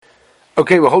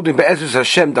Okay, we're holding Be'ezus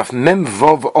Hashem Daf Mem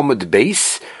Vav Omid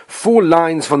Base, 4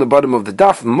 lines from the bottom of the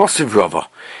Daf, Mosiv Rava.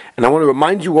 And I want to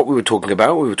remind you what we were talking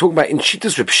about. We were talking about in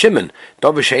Shitas Reb Shimon,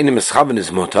 Davar She'enim Eschaven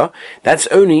is Mutter. That's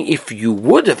only if you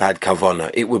would have had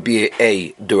Kavana, it would be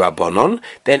a Durabonon.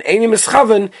 Then Einim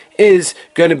Eschaven is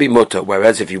going to be Mutter.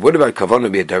 Whereas if you would have had Kavana, it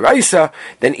would be a Daraisa,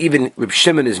 then even Reb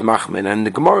Shimon is Machmin. And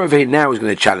the Gemara over here now is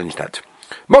going to challenge that.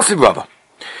 Mosiv Rava.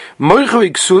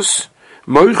 Moichu Iksus,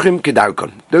 Moichim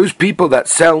Kedarkon. Those people that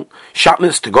sell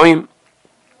shatnez to goyim,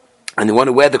 and they want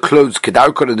to wear the clothes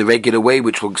kedarkon in the regular way,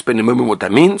 which we'll explain in a moment what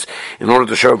that means, in order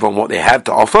to show everyone what they have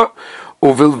to offer.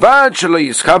 Uvilvad shelo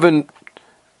yischaven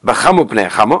b'chamo pnei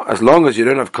chamo, as long as you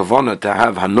don't have kavana to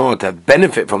have hanoah, to have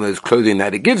benefit from those clothing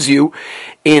that it gives you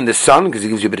in the sun, because it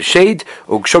gives you a bit of shade,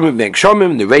 or gshomim b'nei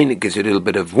gshomim, in the rain it gives you a little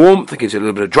bit of warmth, it gives you a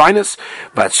little bit of dryness.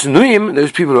 But snuyim,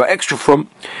 those people who are extra from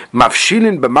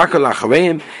mafshilin b'makal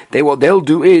achareim, what they'll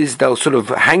do is they'll sort of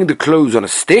hang the clothes on a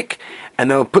stick, and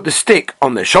they'll put the stick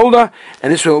on their shoulder,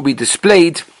 and this way it will be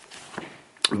displayed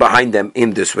behind them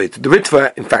in this way. The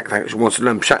Ritva, in fact, actually wants to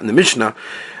learn Pshat in the Mishnah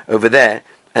over there,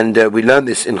 and we learned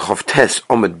this in Chavtes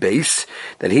Omid Base,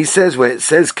 that he says, where it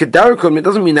says Kedarkom, it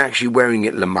doesn't mean actually wearing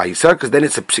it Lamaisa, because then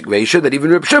it's a psik ratio that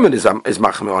even Reb Shimon is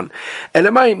machmir on.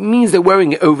 Elamai means they're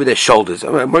wearing it over their shoulders.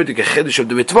 I'm going to get Chedesh of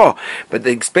the Ritva, but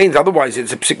it explains otherwise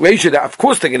it's a psik ratio that of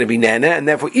course they're going to be nana, and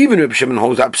therefore even Reb Shimon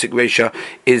holds that psik ratio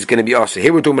is going to be also.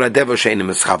 Here we're talking about Devar She'enim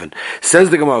Eschaven. Says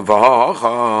the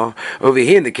Gemara, over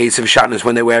here in the case of shatnez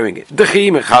when they're wearing it. Dechi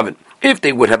Mechaven. If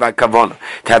they would have had kavana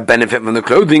to have benefit from the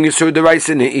clothing, Isur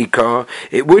Deraisa in the Ikar,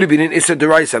 it would have been an Isur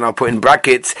Deraisa, and I'll put in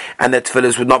brackets, and that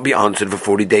tefillahs would not be answered for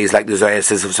 40 days, like the Zohar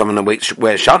says of someone who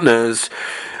wears shatnez.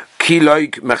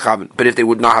 Kiloik mechaven. But if they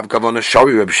would not have kavana,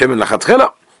 Shari Reb Shimon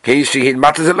lachatchila. Here you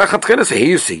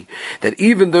see that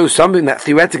even though something that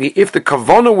theoretically, if the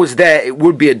kavana was there, it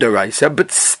would be a deraisa,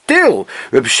 but still,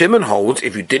 Reb Shimon holds,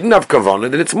 if you didn't have kavana,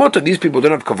 then it's mutter. These people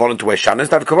don't have kavana to wear shatnez,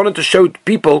 they have kavana to show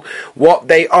people what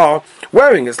they are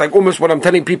wearing. It's like almost what I'm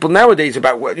telling people nowadays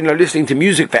about, listening to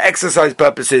music for exercise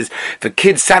purposes, for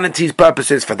kids' sanity's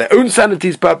purposes, for their own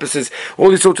sanity's purposes,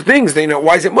 all these sorts of things.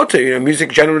 Why is it mutter?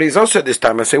 Music generally is also at this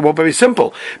time. I say, well, very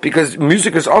simple, because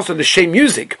music is also the same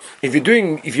music.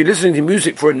 If you're listening to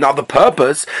music for another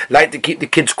purpose, like to keep the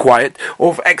kids quiet,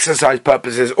 or for exercise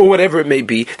purposes, or whatever it may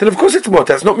be, then of course it's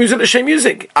mutter. It's not music l'shem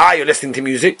music. You're listening to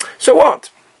music, so what?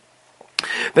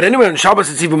 But anyway, on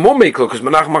Shabbos it's even more mekel, because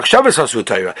Menach Machshavas Hasu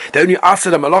Torah. They only asked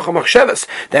the Malacha Machshavas.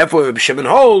 Therefore, Reb Shimon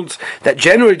holds that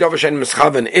generally Davar She'enim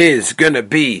Eschaven is going to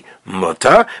be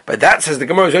mutter, but that says the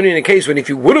Gemara is only in a case when if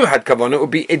you would have had Kavanah, it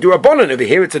would be a Durabonon. Over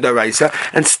here it's a Daraisa,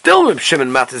 and still Reb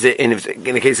Shimon matters it in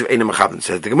the case of Einim Mechaven.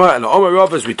 Says the Gemara, and Omer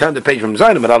Rav, as we turn the page from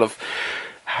Zayin and Aleph,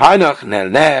 Hanach, Nel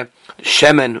Ner,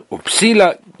 Shemen,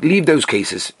 Upsila, leave those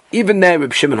cases. Even there,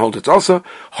 Reb Shimon holds it's also,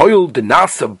 Hoyul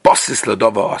Denasa Bossis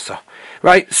Ladova Asa.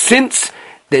 Right, since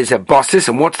there's a bosses,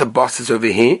 and what's the bosses over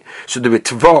here? So the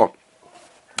Ritva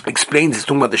explains it's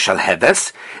talking about the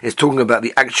shalheves, it's talking about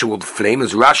the actual flame,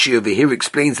 as Rashi over here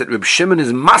explains that Reb Shimon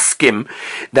is maskim,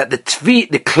 that the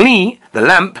kli, the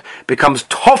lamp, becomes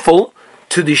toffel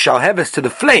to the shalheves, to the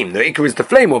flame. The ikar is the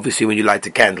flame, obviously, when you light a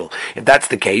candle. If that's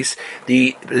the case,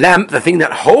 the lamp, the thing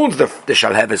that holds the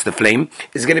shalheves, the flame,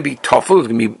 is going to be toffel, it's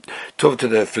going to be toffel to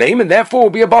the flame, and therefore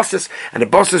will be a bosses. And a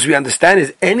bosses, we understand,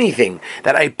 is anything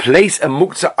that I place a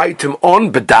muktzah item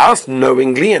on, bedas,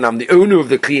 knowingly, and I'm the owner of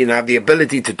the kli, and I have the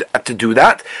ability to do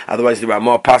that. Otherwise, there are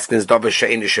more paskins, davar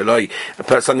she'ein shaloi,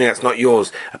 something that's not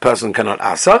yours, a person cannot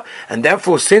asa. And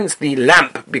therefore, since the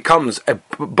lamp becomes a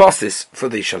bosses for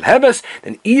the shalheves,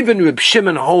 then even Reb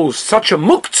Shimon holds such a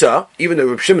muktzah, even though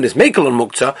Reb Shimon is mekel on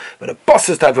muktzah, but a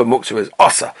bosses type of muktzah is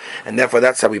asa, and therefore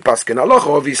that's how we pass in halacha.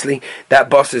 Obviously,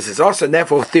 that bosses is asa, and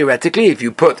therefore theoretically, if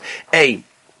you put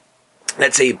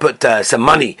let's say you put some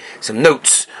money, some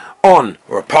notes on,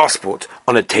 or a passport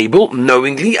on a table,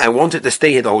 knowingly, I wanted to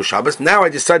stay here the whole Shabbos. Now I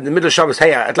decide in the middle of Shabbos,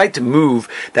 hey, I'd like to move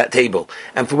that table.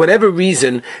 And for whatever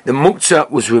reason, the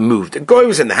muktzah was removed. The guy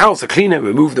was in the house, the cleaner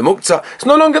removed the muktzah. It's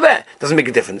no longer there. Doesn't make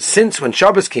a difference. Since when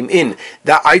Shabbos came in,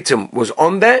 that item was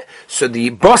on there, so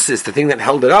the bosses, the thing that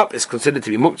held it up, is considered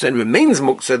to be muktzah and remains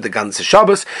muktzah the ganze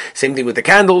Shabbos. Same thing with the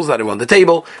candles that are on the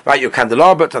table, right? Your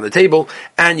candelabra on the table,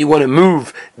 and you want to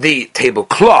move the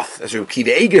tablecloth, as Reb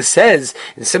Kiva Eger says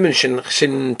in Simon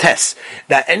Shin Tes,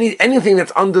 that anything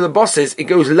that's under the bosses, it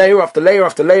goes layer after layer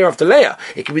after layer after layer.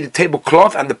 It can be the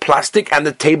tablecloth and the plastic and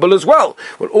the table as well.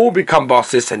 Will all become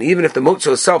bosses, and even if the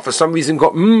muktzah itself for some reason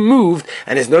got moved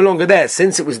and is no longer there,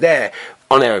 since it was there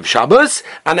on Erev Shabbos,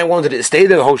 and I wanted it to stay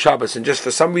there the whole Shabbos, and just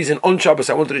for some reason on Shabbos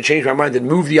I wanted to change my mind and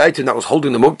move the item that was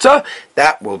holding the muktzah,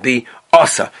 that will be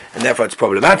asa, and therefore it's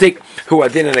problematic. Who are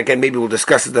then, and again, maybe we'll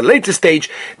discuss at the later stage,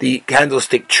 the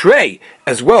candlestick tray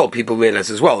as well. People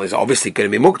realize as well is obviously going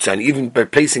to be muktzah, and even by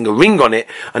placing a ring on it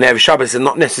on Erev Shabbos is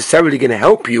not necessarily going to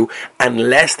help you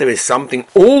unless there is something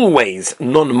always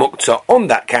non-muktzah on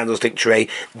that candlestick tray.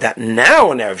 That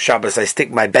now on Erev Shabbos I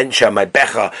stick my bencha, my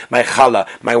becha, my challah,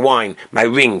 my wine, my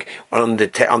ring on the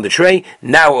tray.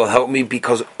 Now it will help me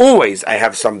because always I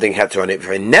have something heter on it. If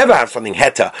I never have something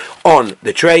heter on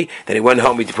the tray, then it won't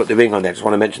help me to put the ring on there. I just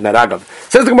want to mention that agav.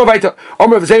 Says the Gemara weiter.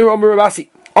 Omer of Zera, Omer of Asi,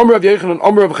 Omer of Yochanan,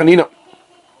 Omer of Chanina.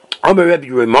 Omer Rebbe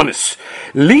Remonis.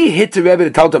 Li hit the Rebbe the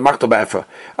Talta Machta Ba'efra.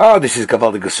 Oh, this is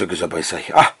Gavaldig Sukkah, I say.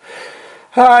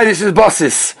 This is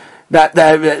bosses. That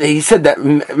he said that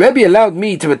Rebbe allowed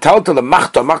me to talta the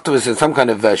Machta. Machta was some kind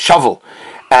of shovel,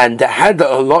 and had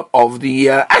a lot of the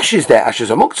ashes there. Ashes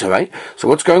are muktzah, right? So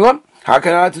what's going on? How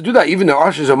can I allow to do that? Even though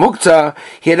ashes are muktzah,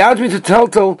 he allowed me to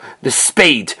taltal the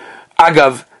spade.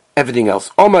 Agav, everything else.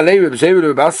 Really?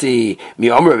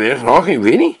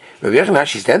 Rabbi Yechon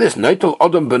actually said this. We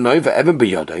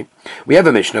have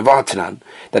a Mishnah V'Hatanan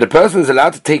that a person is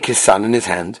allowed to take his son in his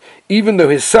hand, even though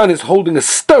his son is holding a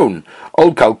stone,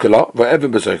 or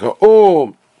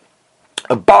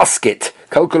a basket.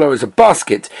 Kalkula is a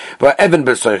basket, but Evan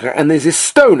Besoicher, and there's this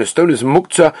stone. A stone is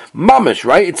muktzah mamish,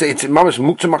 right? It's mamish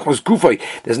muktzah machmas gufay.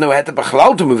 There's no heter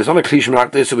b'chalal to move. It's not a klishim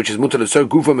like this, which is mutar so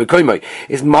gufa mekoymay.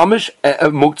 It's mamish a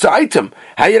muktzah item.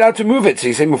 How are you allowed to move it? So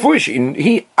he's saying before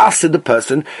he asked the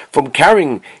person from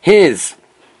carrying his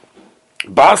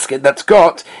basket that's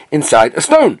got inside a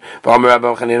stone. We're talking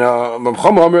about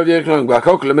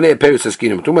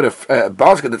a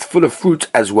basket that's full of fruit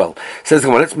as well. Says,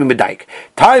 let's be medaik.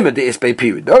 Time at the isbay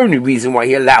period. The only reason why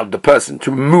he allowed the person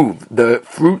to remove the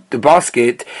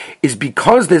basket, is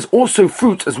because there's also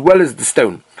fruit as well as the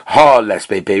stone. But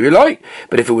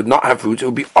if it would not have fruit, it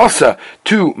would be osa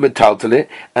to metaltal it,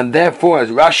 and therefore, as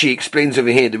Rashi explains over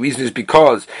here, the reason is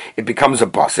because it becomes a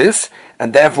basis,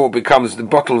 and therefore becomes the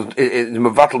bottle, the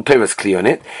mevatel teres kli on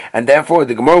it, and therefore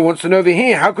the Gemara wants to know over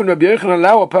here, how can Rabbi Yochanan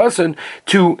allow a person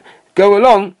to go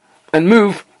along and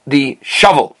move the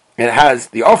shovel? And it has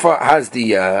the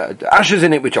ashes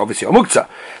in it, which obviously are muktzah.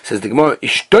 Says the Gemara,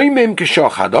 ishtoimim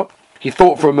k'shachada. He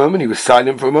thought for a moment, he was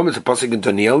silent for a moment, it's a pasuk in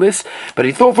Daniel this, but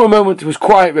he thought for a moment, he was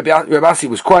quiet, Rabbi Asi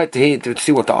was quiet to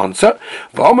see what to answer.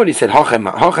 V'amar, he said,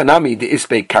 hachanami the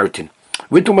isbei karatin.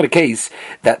 We're talking about a case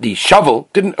that the shovel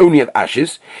didn't only have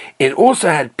ashes, it also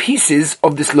had pieces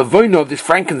of this lavoina, of this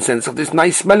frankincense, of this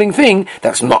nice smelling thing,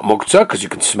 that's not muktzah, because you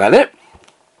can smell it.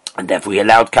 And therefore he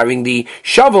allowed carrying the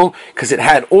shovel, because it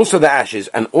had also the ashes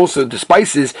and also the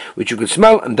spices, which you could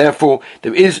smell, and therefore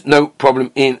there is no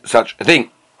problem in such a thing.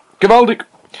 Gewaldig.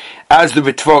 As the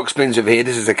Ritva explains over here,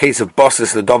 this is a case of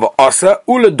bosses ledova asa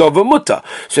uledova muta.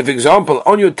 So, for example,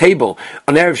 on your table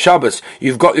on Erev Shabbos,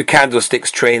 you've got your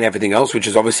candlesticks, tray, and everything else, which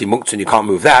is obviously muktzah, and you can't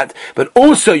move that. But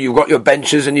also, you've got your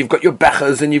benches, and you've got your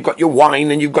bechas, and you've got your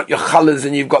wine, and you've got your challahs,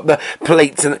 and you've got the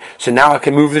plates. And so now I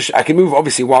can move I can move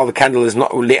obviously while the candle is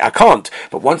not lit. I can't.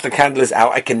 But once the candle is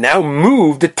out, I can now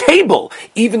move the table,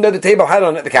 even though the table had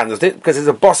on it the candlestick, because it's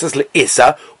a bosses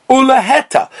leisa.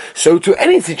 Ulaheta. So to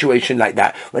any situation like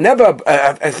that, whenever,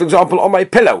 for example, on my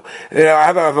pillow, I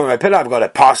have on my pillow, I've got a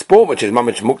passport, which is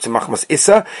mamish muktzah machmas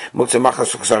issa, muktzah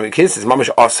machmas kiss, is mamish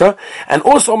asa, and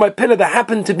also on my pillow there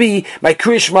happened to be my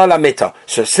krish malamita.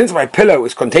 So since my pillow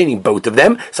is containing both of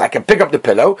them, so I can pick up the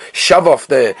pillow, shove off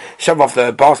the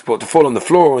passport to fall on the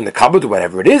floor or in the cupboard or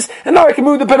whatever it is, and now I can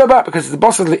move the pillow back because it's the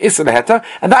boss of the issa the heta,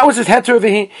 and that was his heta over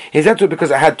here. His heta because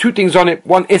I had two things on it,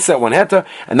 one issa, one heta,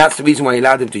 and that's the reason why he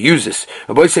allowed him to use this.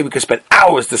 Rabbi say we could spend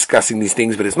hours discussing these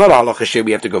things, but it's not a halacha shir,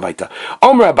 we have to go weiter.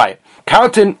 Omer Abai,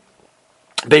 Karten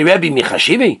Be'Rebbe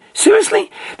Michashivi?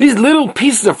 Seriously? These little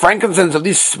pieces of frankincense of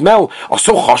this smell are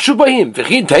so chashuv by him.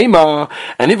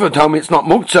 And if you tell me it's not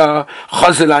muktzah,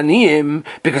 chazelaniyim,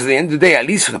 because at the end of the day, at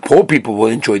least for the poor people will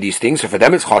enjoy these things, so for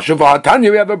them it's chashuv.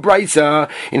 Tanya, we have a brisa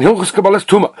in Hilchos Kabbalas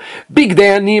Tuma. Big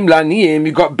dayanim laniyim,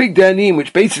 you got big dayanim,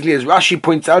 which basically, as Rashi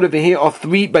points out over here, are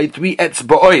 3 by 3 etz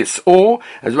ba'ois, or,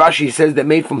 as Rashi says, they're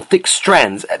made from thick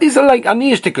strands. These are like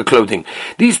aniya sticker clothing.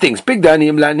 These things, big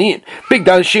dayanim laniyim, big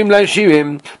dayashim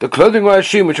lanshirim, the clothing are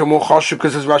Hashim, which are more chashuv,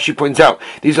 because as Rashi points out,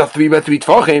 these are 3 by 3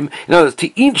 tefachim. In other words, to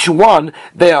each one,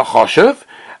 they are chashuv.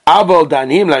 Abel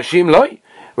danim lashim loy.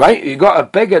 Right? You got a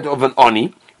beged of an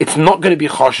oni. it's not going to be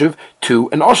choshev to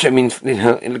an osher. It means in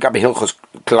Hilchos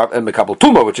Mekabel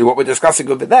Tuma, which is what we're discussing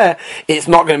over there. It's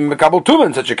not going to be Mekabel Tuma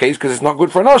in such a case because it's not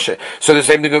good for an osher. So the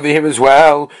same thing over here as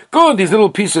well. Good, these little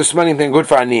pieces of smelling thing good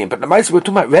for aniyim. But the Maisa we're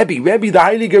talking about Rebbe, the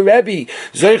Heilige Rebbe,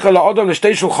 Zeichel Adam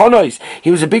L'Shtei Shulchanos. He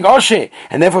was a big osher,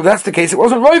 and therefore if that's the case, it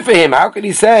wasn't right for him. How can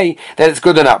he say that it's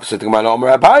good enough? So the Gemara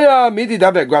Omer Abaya Midi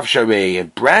Daber Graf Sharei, a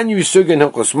brand new suga in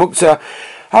Hilchos Muktzah.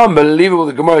 Unbelievable!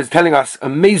 The Gemara is telling us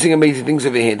amazing things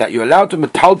over here that you're allowed to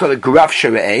metaltal a graf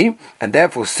sharei, and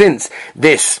therefore, since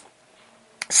this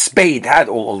spade had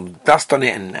all dust on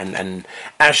it and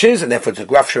ashes, and therefore it's a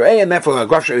graf sharei, and therefore a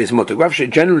graf sharei is mutter. Graf sharei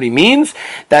generally means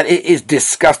that it is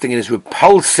disgusting, it is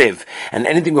repulsive, and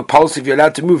anything repulsive you're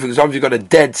allowed to move. For example, if you've got a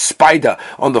dead spider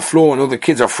on the floor and all the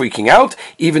kids are freaking out,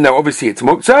 even though obviously it's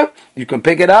muktzah, you can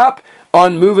pick it up.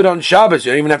 Move it on Shabbos.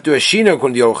 You don't even have to do a shino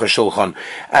kun the Aruch HaShulchan.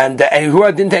 And who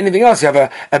didn't anything else? You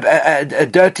have a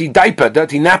dirty diaper,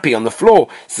 dirty nappy on the floor.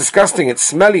 It's disgusting. It's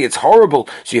smelly. It's horrible.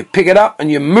 So you pick it up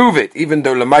and you move it, even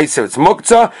though lemaisa it's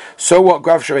muktzah. So what?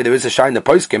 Graf sharei, there is a shine in the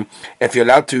poskim. If you're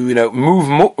allowed to, move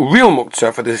real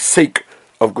muktzah for the sake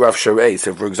of graf sharei.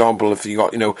 So, for example, if you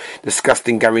got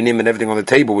disgusting garinim and everything on the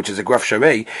table, which is a graf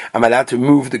sharei, I'm allowed to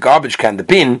move the garbage can, the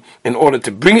bin, in order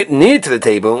to bring it near to the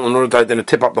table, in order to then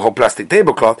tip up the whole plastic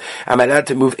tablecloth. I'm allowed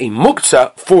to move a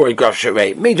muktzah for a graf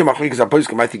sharei. Major machlikas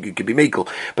aposkim, I think it could be mekel,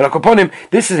 but upon him,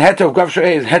 this is heter of graf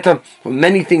sharei, is heter for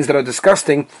many things that are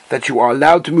disgusting that you are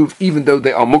allowed to move, even though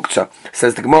they are muktzah.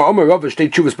 Says the Gemara, Omer Rav shtei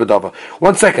tshuvas b'dava.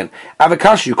 1 second,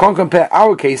 avakash, you can't compare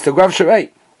our case to graf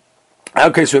sharei.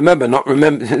 Okay, so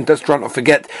let's try not to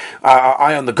forget our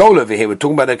eye on the goal over here. We're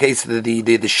talking about the case of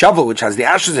the shovel which has the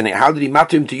ashes in it. How did he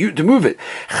matter him to move it?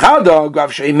 Chada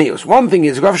graf sharei meos. One thing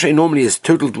is, graf sharei normally is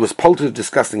was polted,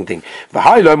 disgusting thing.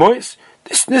 V'hai lo mois.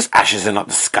 This ashes are not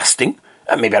disgusting.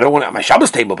 Maybe I don't want it on my Shabbos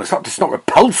table, but it's not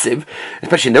repulsive,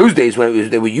 especially in those days when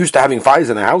they were used to having fires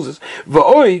in their houses.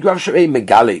 Normally, graf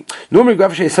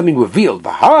sharei is something revealed.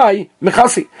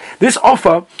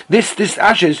 This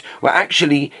ashes were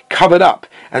actually covered up.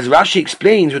 As Rashi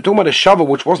explains, we're talking about a shovel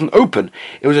which wasn't open.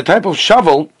 It was a type of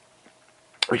shovel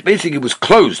which basically was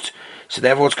closed. So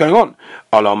therefore, what's going on?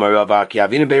 He was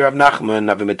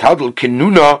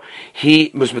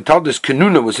metaled this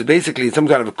kenuna, was basically some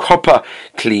kind of a copper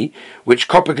kli, which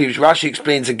Rashi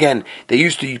explains again, they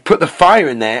used to put the fire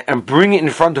in there and bring it in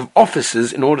front of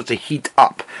officers in order to heat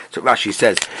up. So Rashi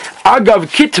says, Agav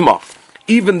kitma,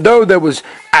 even though there was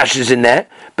ashes in there,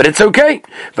 but it's okay.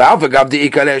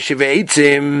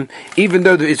 Even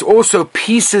though there is also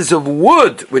pieces of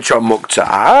wood which are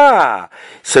muktzah.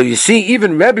 So you see,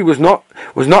 even Rebbe was not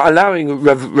allowing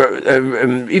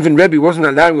even Rebbe wasn't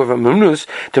allowing Rav Amunus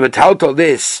to metaltal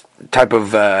this type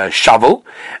of shovel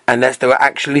unless there were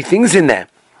actually things in there.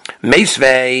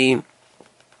 Meisvei.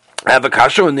 I have a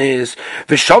kasha on this.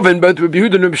 V'shavin, both Rabbi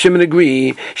Yehuda and Rabbi Shimon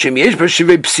agree. Shem yesh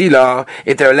b'shivei psila,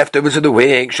 if there are leftovers of the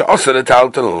wick, she'asa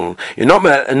l'taltal. You're not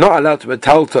allowed to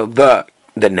metaltal the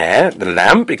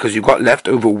lamp, because you've got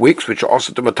leftover wicks which are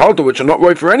also to metaltal, which are not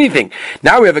right for anything.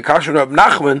 Now we have a kasha on Rabbi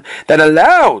Nachman that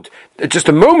allowed just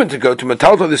a moment ago to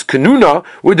metaltal this kanuna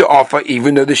with the offer,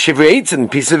 even though the shivreitz and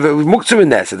piece of muktzah in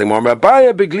there. So the Gemara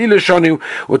Rabbi Beglila Shanu,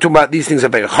 we're talking about these things are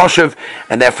very choshev,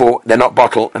 and therefore they're not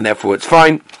bottle, and therefore it's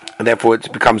fine. And therefore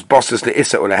it becomes bosses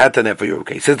le'issa or le'heta, and therefore you're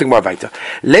okay. Says the Gemara Vaita.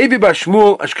 Levi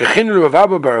b'Shmuel ashkechinu Rav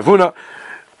Abba baravuna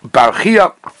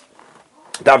barchia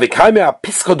davikaimea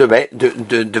pisko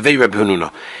devei Reb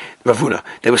Ravuna.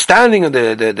 They were standing at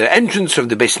the entrance of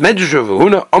the base medrash of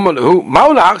Ravuna. Amalahu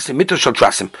maula achsim mito shal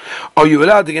trasim. Are you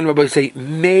allowed, again Rabbi say,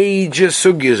 major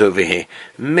sugyas over here?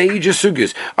 Major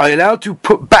sugyas. Are you allowed to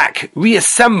put back,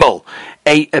 reassemble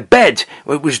a bed,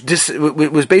 which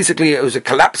was basically, it was a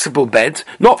collapsible bed,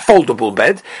 not foldable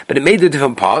bed, but it made the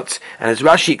different parts. And as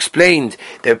Rashi explained,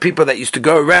 there were people that used to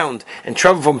go around and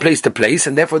travel from place to place,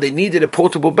 and therefore they needed a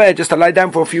portable bed just to lie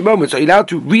down for a few moments. Are you allowed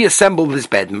to reassemble this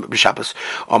bed, Shabbos?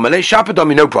 Amalei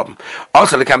Shapadomi, no problem.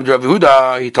 Also, the Rav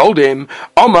Yehuda, he told him,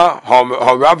 Rav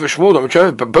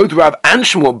Shmuel, but both Rav and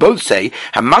Shmuel both say,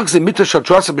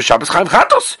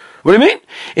 what do you mean?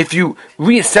 If you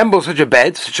reassemble such a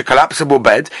bed, such a collapsible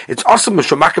bed, it's awesome. It's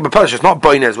not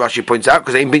boina, as Rashi points out,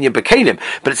 because they ain't been your bekalim,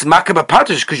 but it's makabah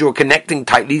patish because you're connecting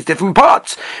tightly these different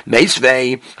parts.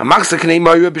 Meisvei,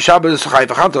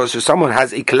 so someone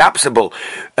has a collapsible,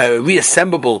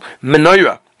 reassemblable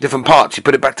menorah, different parts, you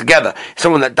put it back together.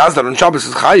 Someone that does that on Shabbos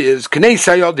is chayiv. Knei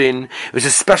sayodin, it was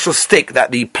a special stick that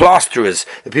the plasterers,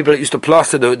 the people that used to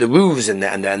plaster the roofs and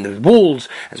the walls,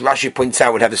 as Rashi points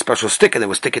out, would have a special stick and they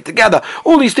would stick it together.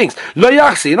 All these things. Lo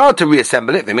yachsi, in order to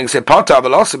reassemble it, they may say part of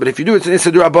but if you do it, it's an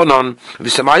issa d'Rabbanan.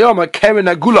 V'samayom keren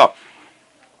agula.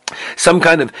 some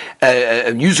kind of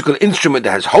a musical instrument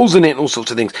that has holes in it and all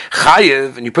sorts of things,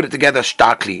 chayev, and you put it together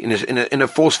starkly in a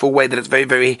forceful way that it's very,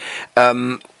 very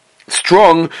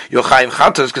strong, you're chayiv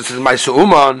chatas, because it's my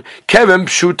su'uman kevem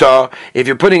pshuta. If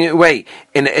you're putting it away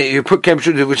you put kevem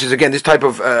pshuta, which is again this type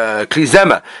of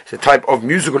klizema, it's a type of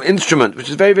musical instrument which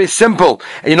is very, very simple,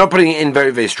 and you're not putting it in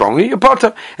very, very strongly, you're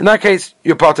potter. In that case,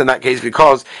 you're potter in that case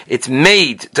because it's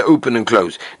made to open and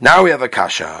close. Now we have a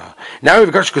kasha.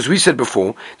 Because we said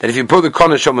before that if you put the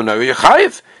konash on menorah, you're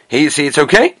chayiv. Here you see it's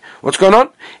okay. What's going on?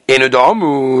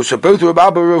 So both Rav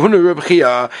Abba, Rav Huna, Rav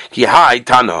Chia, ki hai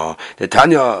Tana, the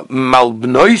Tanya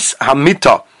malbnois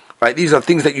hamita. Right, these are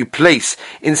things that you place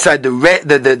inside the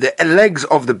legs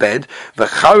of the bed, the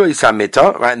charois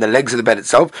hamita, right, and the legs of the bed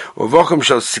itself, or vocham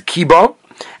shel sekiba.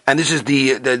 And this is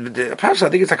the perhaps I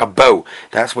think it's like a bow.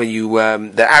 That's when you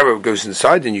the arrow goes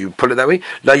inside and you pull it that way.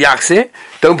 La yakse,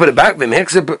 don't put it back.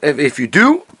 If you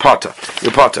do, potter,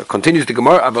 your potter. Continues the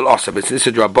Gemara. Aval osa, but this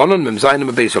is Rabbanon memzayin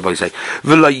mebeis. I say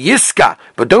v'la yiska,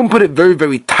 but don't put it very,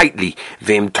 very tightly.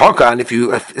 V'im toka, and if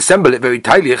you assemble it very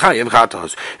tightly, chayim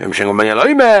chatos.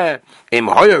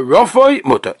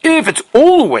 If it's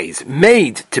always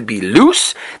made to be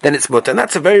loose, then it's mutter, and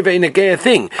that's a very, very negaya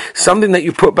thing. Something that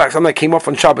you put back, something that came off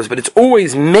on Shabbos, but it's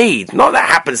always made, not that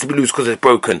happens to be loose because it's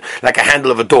broken, like a handle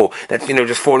of a door that's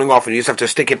just falling off, and you just have to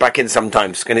stick it back in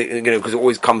sometimes, because it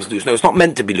always comes loose. No, it's not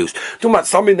meant to be loose. Talking about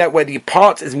something that where the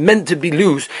part is meant to be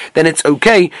loose, then it's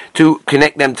okay to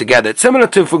connect them together. It's similar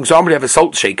to, for example, you have a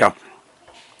salt shaker.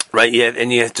 Right,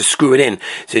 and you have to screw it in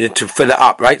to fill it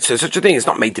up, right? So such a thing is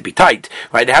not made to be tight,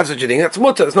 right? To have such a thing, that's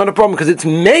mutter, it's not a problem, because it's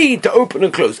made to open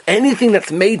and close. Anything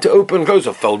that's made to open and close,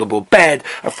 a foldable bed,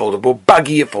 a foldable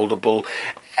buggy, a foldable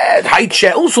high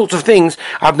chair, all sorts of things,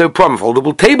 I have no problem.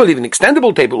 Foldable table, even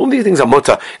extendable table, all these things are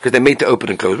mutter, because they're made to open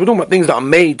and close. We're talking about things that are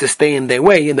made to stay in their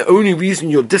way, and the only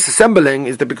reason you're disassembling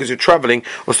is that because you're traveling,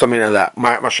 or something like that.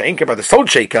 Mashainka, by the salt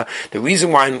shaker, the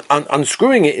reason why I'm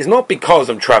unscrewing it is not because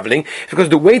I'm traveling, it's because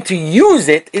the way to use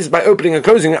it is by opening and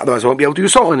closing it, otherwise I won't be able to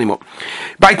use salt anymore.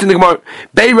 Back to the Gemara.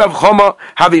 Bei Rav Choma,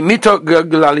 havi mito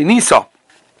glalinisa.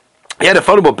 He had a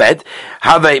foldable bed,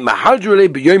 have a mahadrele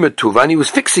b'yom tuva, and he was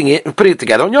fixing it and putting it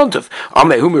together on Yontif.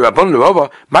 Amei humi rabban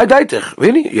le'ova, my daitich.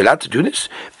 Really, you're allowed to do this?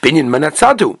 Binyan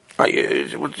manatzadu.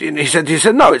 He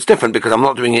said, no, it's different because I'm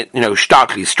not doing it,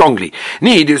 starkly, strongly.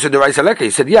 Need you said the rice aleka. He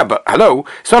said, yeah, but hello,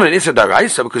 it's not an issa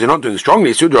daraisa because you're not doing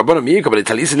strongly. Sud rabbanon miyika, but it's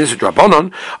an issa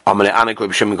rabbanon. Amale anako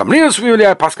b'shem gamlius. Really,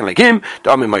 I paskin like him. The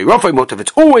amei my rafay mota. If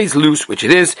it's always loose, which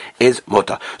it is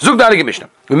mota. Zug dalige mishnah.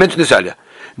 We mentioned this earlier.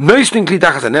 You're allowed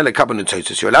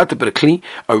to put a kli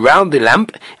around the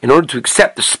lamp in order to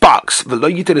accept the sparks. But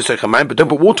don't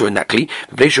put water in that kli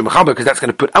because that's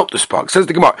going to put out the sparks. Says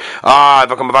the Gemara.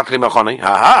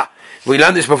 We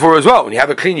learned this before as well. When you have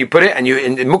a clean, you put it, and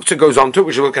the muktzah goes onto it,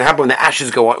 which is what can happen when the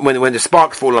ashes go on, when the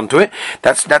sparks fall onto it.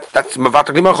 That's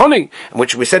mavatag limachoni,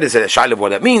 which we said is a shaila of what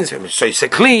that means. So you say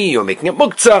clean, you're making it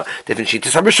muktzah, different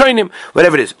shittas habeshonim,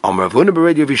 whatever it is. Amar Ravuna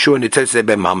b'radio v'yishur and it says they're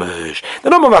ben mamash.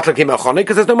 They're not mavatag limachoni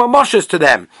because there's no mamashes to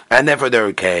them, and therefore they're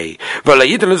okay.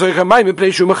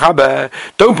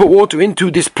 Don't put water into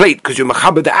this plate because you're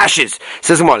machaber the ashes.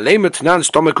 Says the Gemara, leimet nan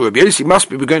stomach Rabbi Yossi must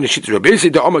be going to shittas Rabbi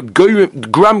Yossi. The Amar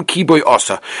gram kiboy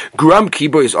asa. Gram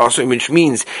kiboy is asa, which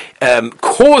means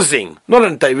causing, not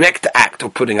a direct act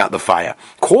of putting out the fire,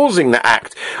 causing the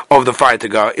act of the fire to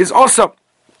go is asa.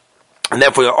 And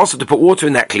therefore you're also to put water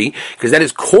in that kli, because that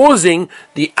is causing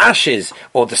the ashes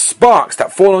or the sparks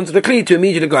that fall onto the kli to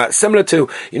immediately go out. Similar to,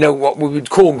 what we would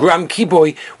call gram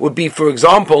kiboy would be, for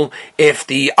example, if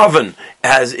the oven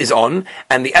is on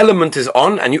and the element is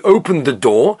on and you open the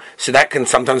door, so that can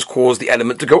sometimes cause the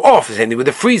element to go off. Same thing with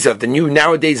the freezer, the new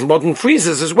nowadays modern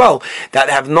freezers as well, that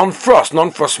have non-frost.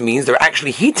 Non-frost means there are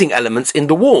actually heating elements in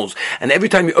the walls, and every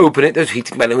time you open it, those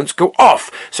heating elements go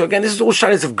off. So again, this is all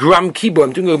shilas of gram kiboy.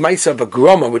 I'm doing it with myself, a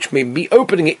groma, which may be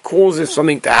opening it causes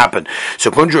something to happen. So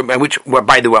which,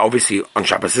 by the way, obviously on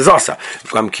Shabbos is asa.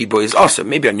 Gram kiboy is asa.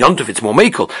 Maybe on Yontif it's more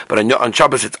mekel, but on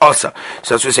Shabbos it's asa.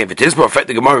 So that's what we're saying. If it is perfect,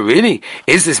 the Gemara really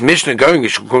is this Mishnah going to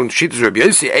Shittas Rabbi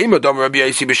Yossi? Eimadam Rabbi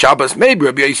Yossi b'Shabbos. Maybe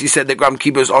Rabbi Yossi said that gram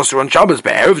kiboy is asa on Shabbos,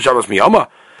 but erev Shabbos miyama.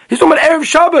 He's talking about Erev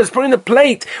Shabbos, putting a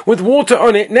plate with water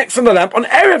on it next to the lamp on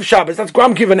Erev Shabbos. That's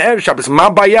Gram Kiv and Erev Shabbos.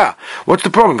 Mabaya. What's the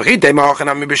problem? And if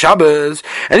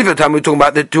the time we're talking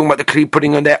about the kli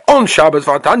putting on there on Shabbos,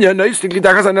 Vatanya, no, it's Erev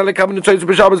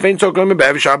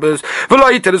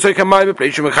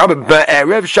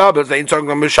Shabbos.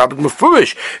 Erev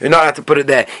Shabbos, you're not allowed to put it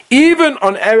there, even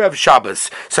on Erev Shabbos.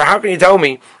 So how can you tell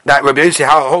me that Rabbi Yossi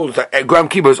holds that Gram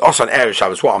Kibbutz is also on Erev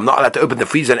Shabbos. Well, I'm not allowed to open the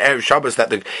freezer on Erev Shabbos that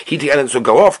the heating elements will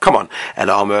go off. Come on.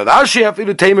 No,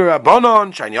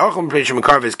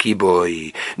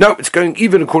 it's going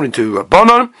even according to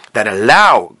Rabbanon that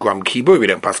allow Gram Kibbutz. We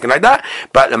don't pass it like that.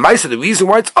 But the reason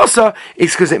why it's also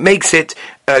is because it makes it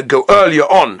go earlier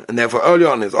on, and therefore earlier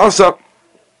on is also.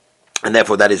 And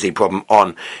therefore, that is a problem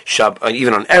on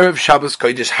even on Erev Shabbos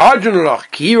Kodesh Hadron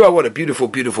Lach Kira. What a beautiful,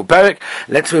 beautiful parak.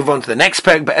 Let's move on to the next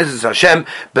parak. Be'ezus Hashem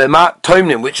Be'ma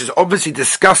Toimnim, which is obviously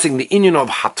discussing the union of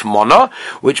Hatmana,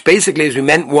 which basically, as we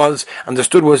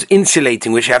understood was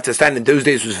insulating, which you have to understand in those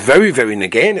days was very, very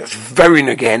negay, and it's very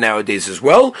negay nowadays as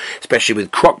well, especially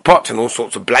with crock pots and all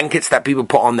sorts of blankets that people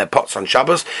put on their pots on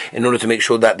Shabbos in order to make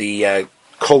sure that the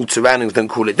cold surroundings don't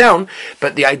cool it down.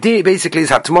 But the idea basically is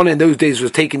Hatmana in those days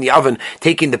was taking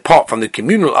the pot from the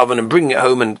communal oven and bringing it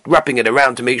home and wrapping it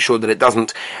around to make sure that it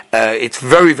doesn't, it's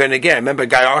very, very again. I remember a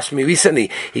guy asked me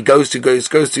recently, he's going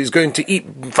to eat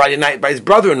Friday night by his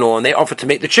brother-in-law, and they offered to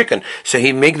make the chicken. So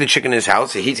he make the chicken in his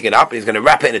house, he's heating it up, and he's going to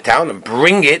wrap it in a towel and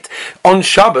bring it on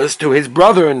Shabbos to his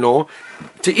brother-in-law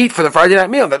to eat for the Friday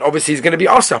night meal. That obviously is going to be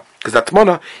asa, because that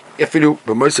Hatmana, Efilu,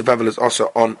 but most of Hevel is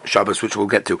also on Shabbos, which we'll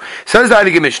get to. Says the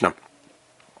Heilige Mishnah.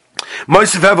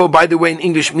 Most of Hevel, by the way, in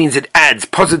English means it adds,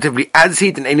 positively adds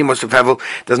heat, and any most of Hevel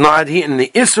does not add heat. And the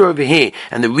Isra over here,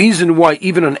 and the reason why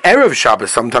even on Erev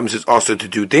Shabbos sometimes it's also to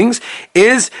do things,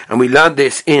 is, and we learned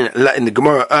this in the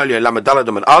Gemara earlier, Lamed Daled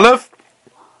and Aleph,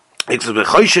 it's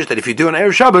that if you do an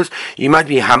Erev Shabbos, you might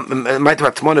have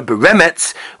Hatmana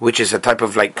beremetz, which is a type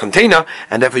of like container,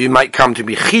 and therefore you might come to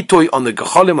be chitoy on the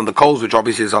gecholim, on the coals, which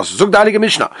obviously is also Zug Dalige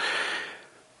Mishnah.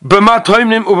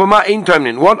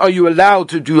 What are you allowed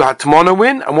to do Hatmana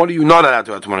with, and what are you not allowed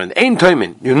to do Hatmana with? Ein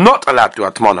toimin, you're not allowed to do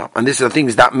Hatmana, and these are the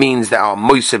things that means that are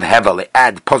moisev hevel, they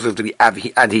add positively add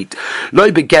heat.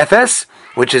 Loi begefes,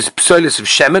 which is psolis of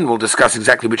shemen. We'll discuss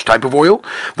exactly which type of oil.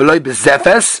 V'loi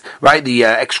bezefes, right, the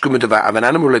excrement of an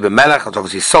animal. Loi bemelech, that's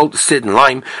obviously salt, sid, and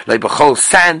lime. Loi bechol,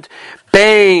 sand.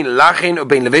 Bein lachin or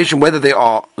bein levation, whether they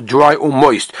are dry or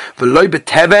moist. V'loi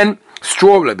beteven,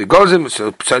 straw. Loi begozim,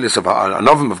 so psolis of an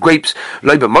oven of grapes.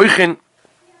 Loi bemoichin,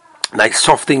 like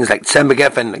soft things like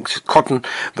tsembegefen, like cotton.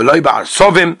 V'loi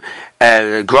be'arsovim,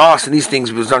 grass and these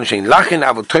things was done shein lachin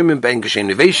avotoimim ben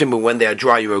geshen levation, but when they are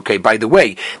dry you're okay. By the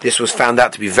way, this was found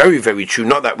out to be very, very true.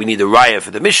 Not that we need a raya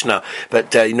for the Mishnah, but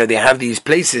they have these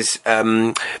places.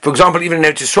 For example, even in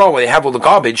Eretz Yisrael, where they have all the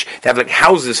garbage, they have like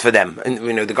houses for them, and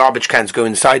the garbage cans go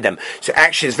inside them. So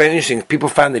actually, it's very interesting. People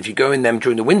found that if you go in them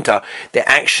during the winter, they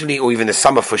actually, or even the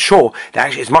summer for sure,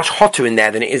 it's much hotter in there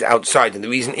than it is outside. And the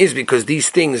reason is because these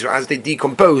things, as they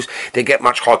decompose, they get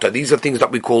much hotter. These are things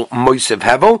that we call moisev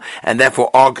hevel, and therefore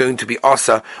are going to be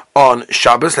asa on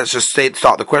Shabbos. Let's just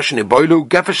start the question. The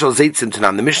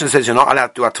Mishnah says you're not allowed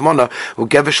to do Hatmana or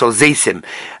geveshal zeisim.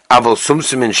 Avol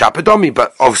sumsum in shapadomi,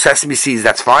 but of sesame seeds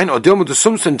that's fine. Or dilma to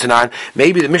sumsum tanan.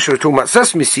 Maybe the Mishnah is talking about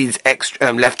sesame seeds,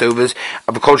 leftovers.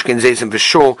 Avakolshkin zeisim for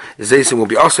sure. Zeisim will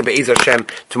be asa. Be'ez Hashem.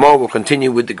 Tomorrow we'll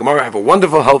continue with the Gemara. Have a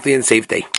wonderful, healthy, and safe day.